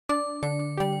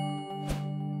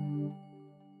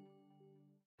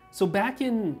So back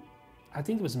in, I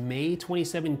think it was May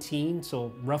 2017,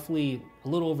 so roughly a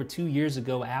little over 2 years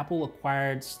ago, Apple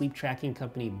acquired sleep tracking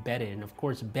company Beddit. And of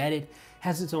course, Beddit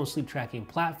has its own sleep tracking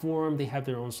platform. They have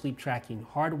their own sleep tracking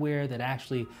hardware that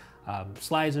actually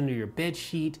slides under your bed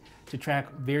sheet to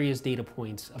track various data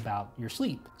points about your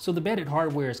sleep. So the Beddit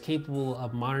hardware is capable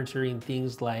of monitoring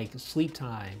things like sleep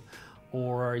time,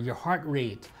 or your heart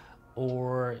rate,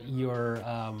 or your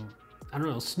I don't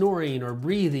know, snoring or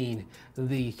breathing,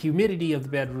 the humidity of the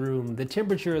bedroom, the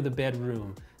temperature of the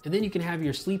bedroom. And then you can have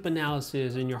your sleep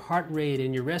analysis and your heart rate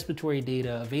and your respiratory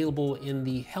data available in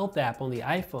the Health app on the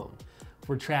iPhone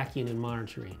for tracking and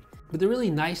monitoring. But the really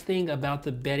nice thing about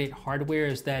the Beddit hardware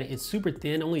is that it's super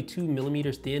thin, only 2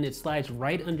 millimeters thin. It slides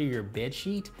right under your bed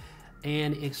sheet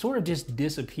and it sort of just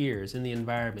disappears in the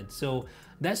environment. So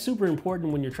that's super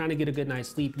important when you're trying to get a good night's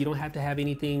sleep. You don't have to have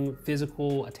anything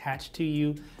physical attached to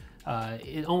you.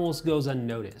 It almost goes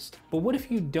unnoticed. But what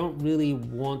if you don't really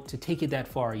want to take it that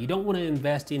far? You don't want to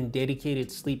invest in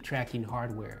dedicated sleep tracking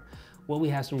hardware. Well, we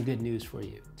have some good news for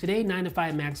you. Today, 9 to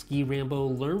 5 Mac's Guy Rambo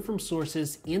learned from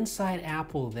sources inside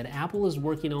Apple that Apple is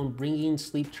working on bringing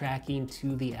sleep tracking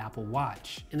to the Apple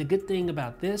Watch. And the good thing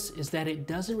about this is that it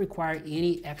doesn't require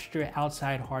any extra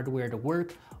outside hardware to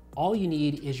work. All you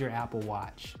need is your Apple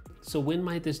Watch. So when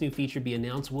might this new feature be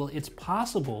announced? Well, it's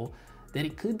possible that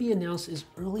it could be announced as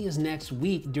early as next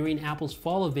week during Apple's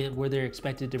fall event, where they're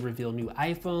expected to reveal new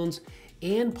iPhones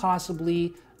and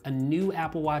possibly a new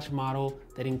Apple Watch model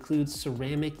that includes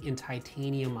ceramic and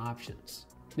titanium options.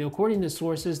 Now, according to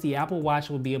sources, the Apple Watch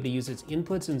will be able to use its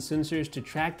inputs and sensors to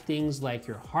track things like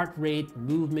your heart rate,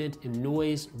 movement, and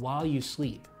noise while you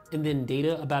sleep. And then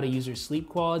data about a user's sleep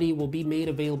quality will be made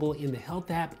available in the Health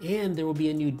app, and there will be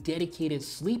a new dedicated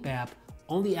sleep app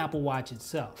on the Apple Watch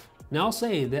itself. Now, I'll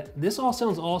say that this all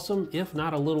sounds awesome, if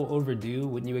not a little overdue,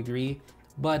 wouldn't you agree?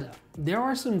 But there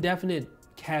are some definite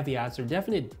caveats or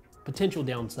definite potential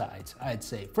downsides, I'd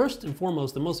say. First and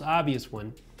foremost, the most obvious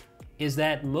one is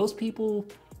that most people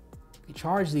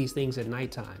charge these things at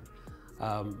nighttime.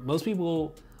 Most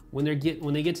people, when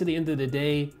they get to the end of the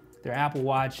day, their Apple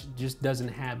Watch just doesn't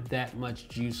have that much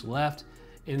juice left.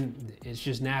 And it's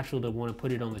just natural to want to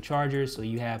put it on the charger so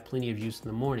you have plenty of juice in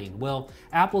the morning. Well,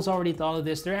 Apple's already thought of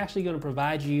this. They're actually going to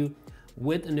provide you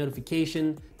with a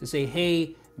notification to say,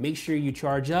 hey, make sure you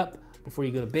charge up before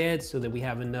you go to bed so that we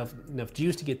have enough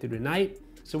juice to get through the night,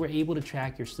 so we're able to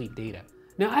track your sleep data.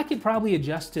 Now, I could probably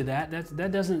adjust to that.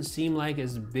 That doesn't seem like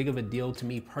as big of a deal to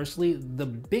me personally. The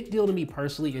big deal to me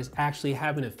personally is actually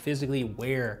having to physically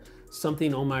wear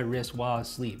something on my wrist while I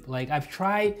sleep. Like, I've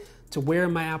tried to wear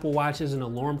my Apple Watch as an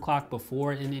alarm clock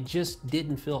before, and it just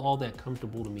didn't feel all that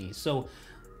comfortable to me. So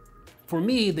for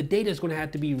me, the data is going to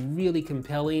have to be really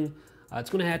compelling. It's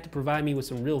going to have to provide me with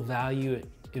some real value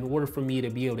in order for me to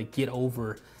be able to get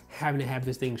over having to have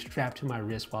this thing strapped to my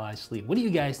wrist while I sleep. What do you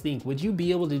guys think? Would you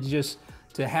be able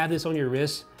to have this on your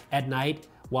wrist at night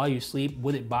while you sleep?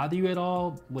 Would it bother you at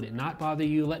all? Would it not bother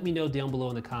you? Let me know down below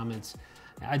in the comments.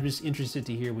 I'm just interested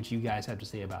to hear what you guys have to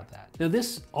say about that. Now,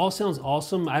 this all sounds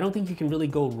awesome. I don't think you can really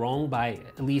go wrong by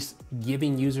at least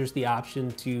giving users the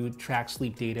option to track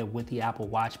sleep data with the Apple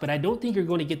Watch, but I don't think you're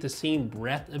going to get the same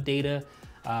breadth of data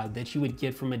that you would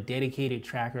get from a dedicated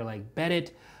tracker like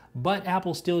Beddit, but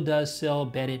Apple still does sell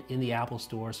Beddit in the Apple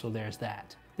Store, so there's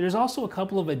that. There's also a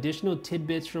couple of additional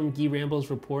tidbits from Guy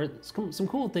Rambo's report, some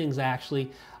cool things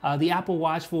actually. The Apple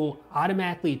Watch will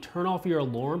automatically turn off your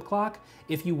alarm clock.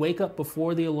 If you wake up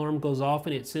before the alarm goes off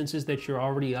and it senses that you're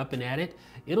already up and at it,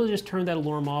 it'll just turn that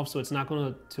alarm off, so it's not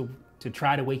going to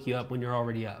try to wake you up when you're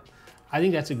already up. I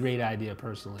think that's a great idea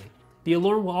personally. The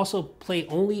alarm will also play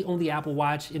only on the Apple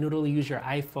Watch, and it'll use your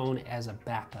iPhone as a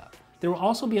backup. There will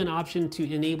also be an option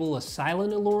to enable a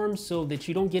silent alarm so that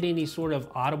you don't get any sort of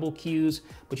audible cues,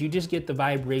 but you just get the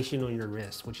vibration on your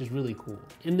wrist, which is really cool.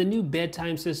 And the new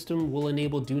bedtime system will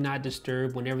enable Do Not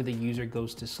Disturb whenever the user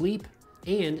goes to sleep.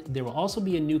 And there will also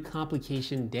be a new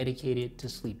complication dedicated to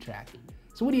sleep tracking.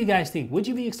 So what do you guys think? Would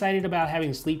you be excited about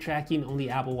having sleep tracking on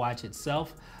the Apple Watch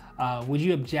itself? Would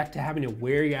you object to having to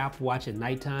wear your Apple Watch at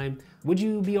nighttime? Would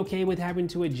you be okay with having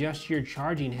to adjust your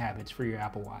charging habits for your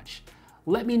Apple Watch?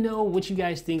 Let me know what you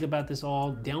guys think about this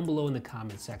all down below in the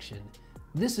comment section.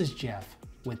 This is Jeff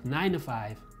with 9 to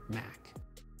 5 Mac.